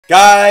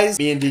Guys,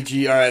 me and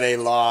DG are at a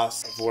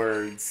loss of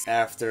words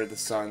after the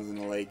Suns and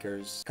the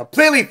Lakers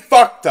completely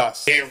fucked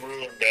us. They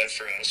ruined that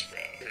for us, bro.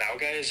 Now,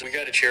 guys, we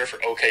gotta cheer for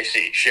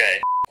OKC.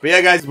 Shay. But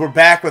yeah, guys, we're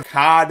back with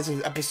COD. This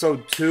is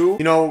episode 2.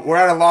 You know, we're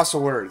at a loss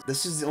of words.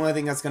 This is the only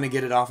thing that's gonna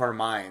get it off our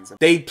minds.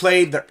 They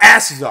played their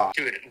asses off.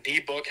 Dude,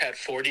 D-Book had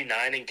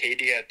 49 and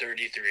KD had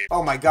 33.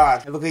 Oh my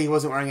god. It looked like he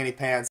wasn't wearing any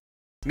pants.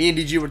 Me and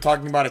DG were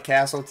talking about a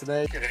castle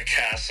today. In a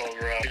castle,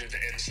 bro. To the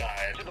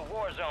inside. To the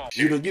war zone.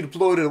 You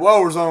deployed to the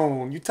war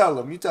zone. You tell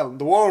him,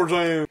 the war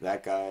zone.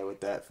 That guy with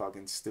that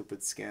fucking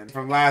stupid skin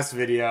from last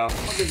video.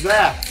 What is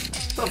that?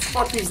 What the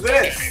fuck is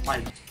this?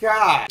 My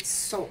god. It's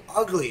so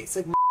ugly. It's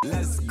like,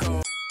 let's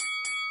go.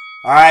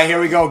 Alright, here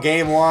we go.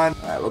 Game 1.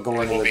 Alright, we're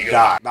going to the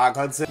dock. Doc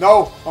Hudson.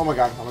 No! Oh my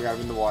god, I'm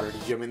in the water.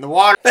 Did you? I'm in the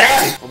water.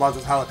 What about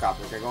this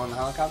helicopter? Can I go in the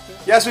helicopter?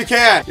 Yes, we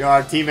can! Yo,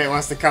 our teammate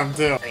wants to come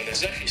too. Bro, this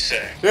is actually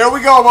sick. Here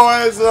we go,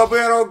 boys. Hopefully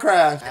I don't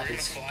crash. We're gonna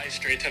fly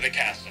straight to the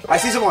castle. I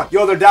see someone.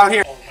 Yo, they're down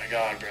here. Oh my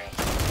god, bro.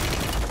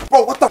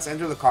 Bro, what the? Let's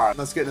enter the car.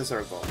 Let's get in a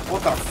circle.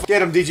 What the f?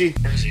 Get him, DG.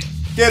 Where is he?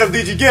 Get him,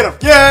 DG. Get him.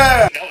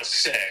 Yeah! That was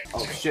sick.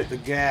 Oh shit, the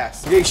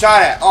gas. I'm getting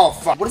shot at. Oh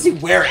fuck. What is he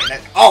wearing?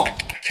 Oh,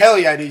 hell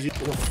yeah, DG.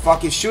 What the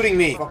fuck is shooting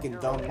me? Fucking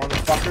dumb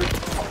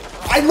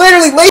motherfucker. I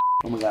literally laid.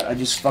 Oh my god, I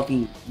just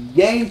fucking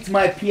yanked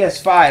my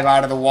PS5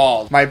 out of the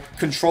wall. My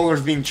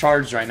controller's being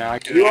charged right now.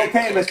 You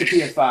okay, Mr.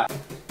 PS5?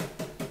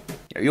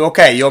 Are you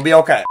okay? You'll be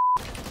okay.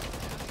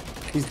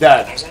 He's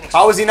dead.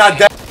 How is he not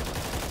dead?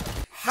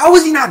 How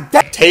is he not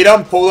dead?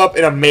 Tatum pulled up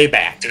in a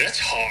Maybach. Dude, that's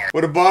hard.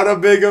 Would have bought a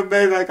bigger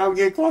Maybach. I'm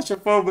getting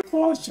claustrophobic.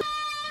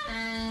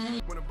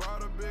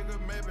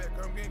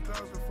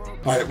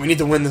 Alright, we need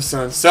to win this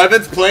one.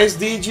 7th place,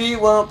 DG?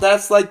 Well,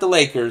 that's like the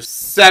Lakers.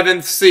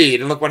 7th seed,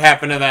 and look what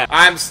happened to that.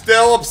 I'm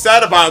still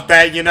upset about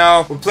that, you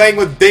know. We're playing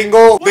with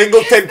Dingleton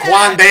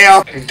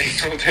Quandale.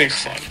 Dingleton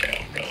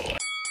Quandale, bro.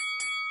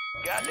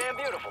 Goddamn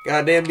beautiful.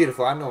 Goddamn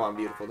beautiful. I know I'm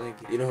beautiful,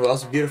 thank you. You know who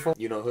else is beautiful?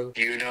 You know who?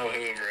 You know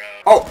who, bro.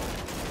 Oh!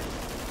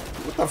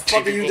 What the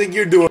fuck do you think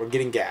you're doing? We're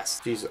getting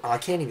gas. Jesus, oh, I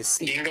can't even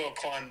see. Dingle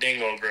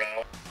Quandingle, bro.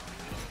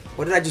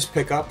 What did I just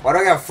pick up? Why do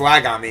I got a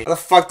flag on me? What the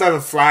fuck do I have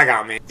a flag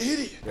on me?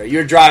 Idiot. No,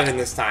 you're driving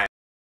this time.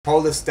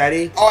 Hold it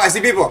steady. Oh, I see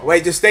people.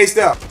 Wait, just stay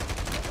still.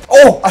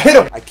 Oh, I hit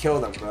him. I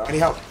killed him, bro. I need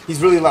help. He's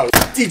really low.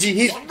 DG,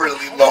 he's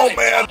really low,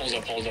 man.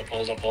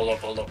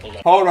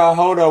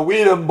 Hold up.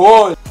 We them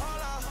boys.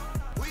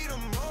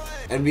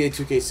 NBA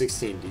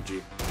 2K16,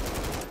 DG.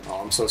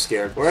 Oh, I'm so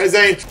scared. Where is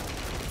he?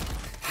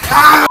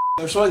 Ah!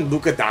 They're showing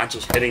Luka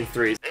Doncic hitting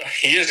threes.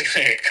 He is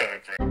gonna get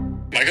cooked, bro.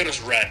 My gun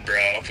is red, bro.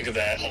 Look at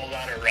that. Whole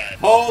lot of red.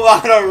 Whole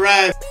lot of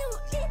red.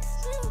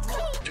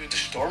 Dude, the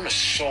storm is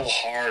so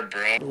hard,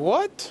 bro.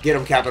 What? Get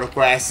him, Capital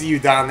Quay. I see you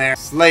down there.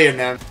 Slaying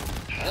them.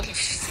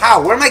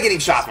 How? Where am I getting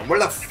shot from? Where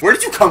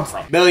did you come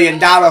from? $1 million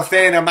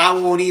Phantom. I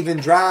won't even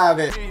drive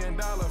it.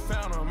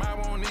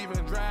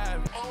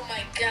 Oh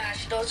my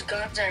gosh, those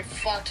guns are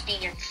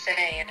fucking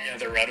insane. Yeah,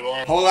 the red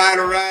one. Whole lot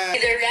of red.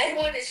 The red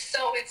one is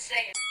so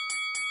insane.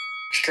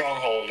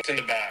 Stronghold. It's in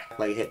the back.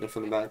 Like hitting it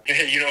from the back.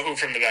 You know who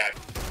from the back.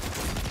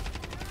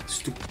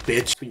 Stupid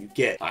bitch. What you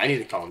get? I need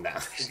to calm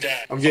down. He's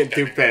dead. I'm getting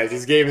too fast.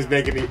 This game is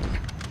making me...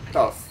 What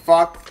the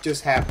fuck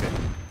just happened?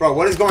 Bro,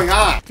 what is going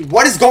on? Dude,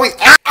 what is going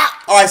on?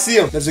 Oh, I see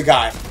him. There's a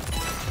guy.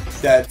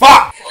 Dead.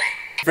 Fuck!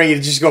 Bring it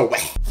to just go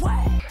away.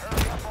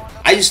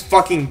 I just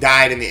fucking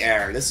died in the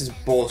air. This is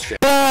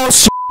bullshit.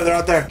 Bullshit! They're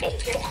out there.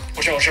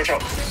 Watch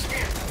out.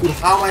 Dude,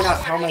 how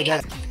am I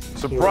dead?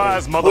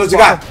 Surprise, motherfucker. There's a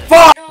guy.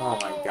 Fuck! Oh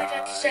my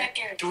god.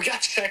 Dude, we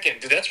got second.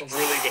 Dude, that's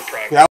really good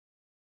progress. Yeah.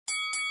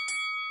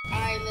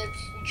 Alright, let's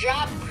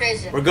drop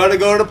prison. We're gonna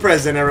go to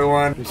prison,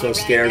 everyone. I'm so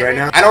scared right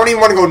now. I don't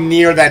even want to go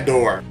near that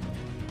door.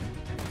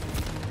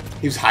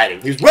 He was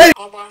hiding. He was waiting.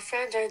 All my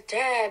friends are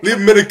dead. Leave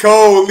him in the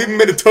cold. Leave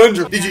him in the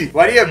tundra. DG,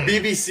 why do you have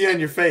BBC on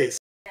your face?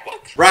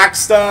 What?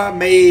 Rockstar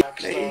made.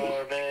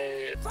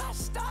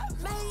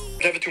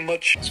 Never too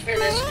much. It's for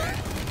this guy.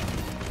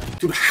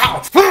 Dude,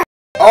 how?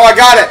 Oh, I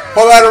got it.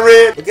 Pull out a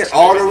red. Look at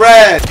all the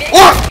red.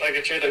 What? I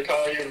can try to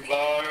call you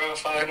vlogger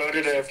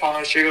 500 and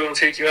pound sugar and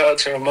take you out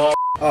to a mall.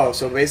 Oh,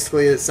 so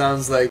basically it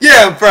sounds like,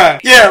 yeah, I'm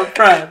fried. Yeah, I'm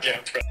fried.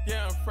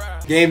 Yeah, I'm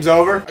fried. Game's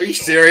over? Are you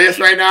serious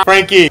right now?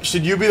 Frankie,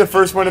 should you be the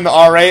first one in the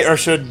R8 or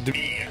should...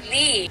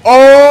 Me.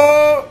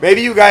 Oh!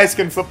 Maybe you guys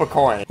can flip a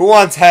coin. Who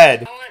wants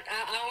head? I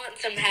want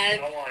some head.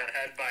 I want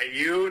head by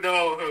you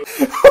know who.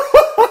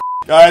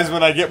 Guys,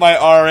 when I get my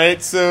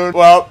R8 soon,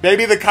 well,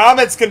 maybe the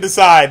comments can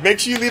decide. Make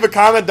sure you leave a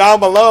comment down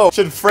below.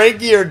 Should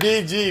Frankie or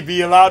DG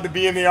be allowed to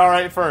be in the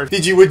R8 first?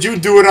 DG, would you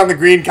do it on the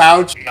green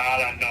couch?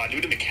 Nah, do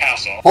it in the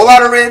castle. Hold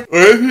on a red.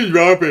 Where's he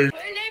dropping? Wouldn't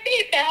it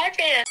be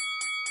Batman?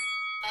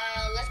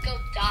 Let's go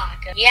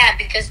Doc. Yeah,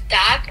 because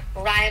Doc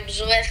rhymes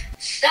with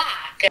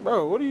sock.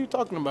 Bro, what are you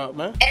talking about,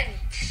 man? And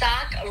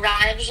sock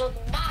rhymes with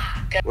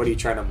mock. What, are you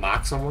trying to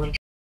mock someone?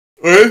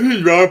 Where's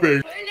he dropping?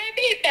 Wouldn't it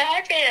be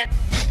Batman?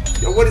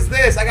 Yo, what is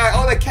this? I got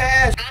all the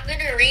cash. I'm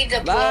gonna read the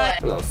Where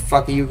the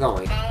fuck are you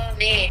going? Follow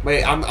me.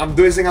 Wait, I'm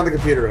doing this thing on the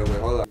computer real quick.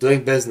 Hold on.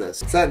 Doing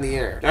business. It's not in the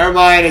air. Never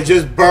mind, it's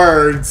just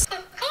birds.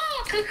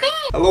 Cuckoo.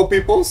 Hello,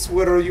 peoples.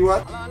 What are you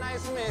at? Hello,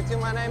 nice to meet you.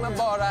 My name is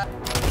Bora.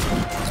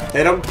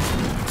 Hit him.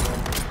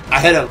 I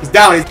hit him. He's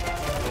down.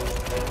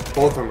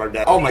 Both of them are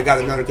dead. Oh my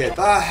god, another kid.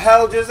 The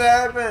hell just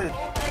happened?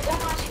 Oh my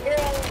gosh,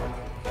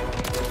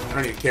 bro. I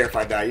don't even care if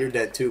I die. You're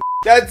dead too.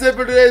 That's it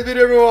for today's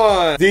video,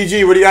 everyone.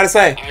 DG, what do you gotta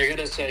say? I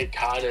gotta say,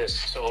 COD is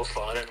so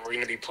fun, and we're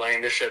gonna be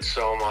playing this shit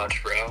so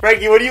much, bro.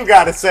 Frankie, what do you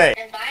gotta say?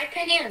 In my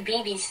opinion,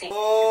 BBC.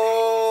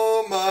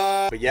 Oh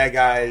my. But yeah,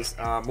 guys,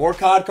 more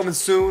COD coming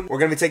soon. We're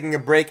gonna be taking a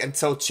break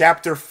until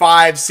Chapter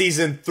 5,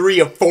 Season 3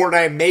 of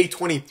Fortnite, May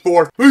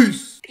 24th.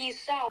 Peace.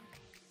 Peace out.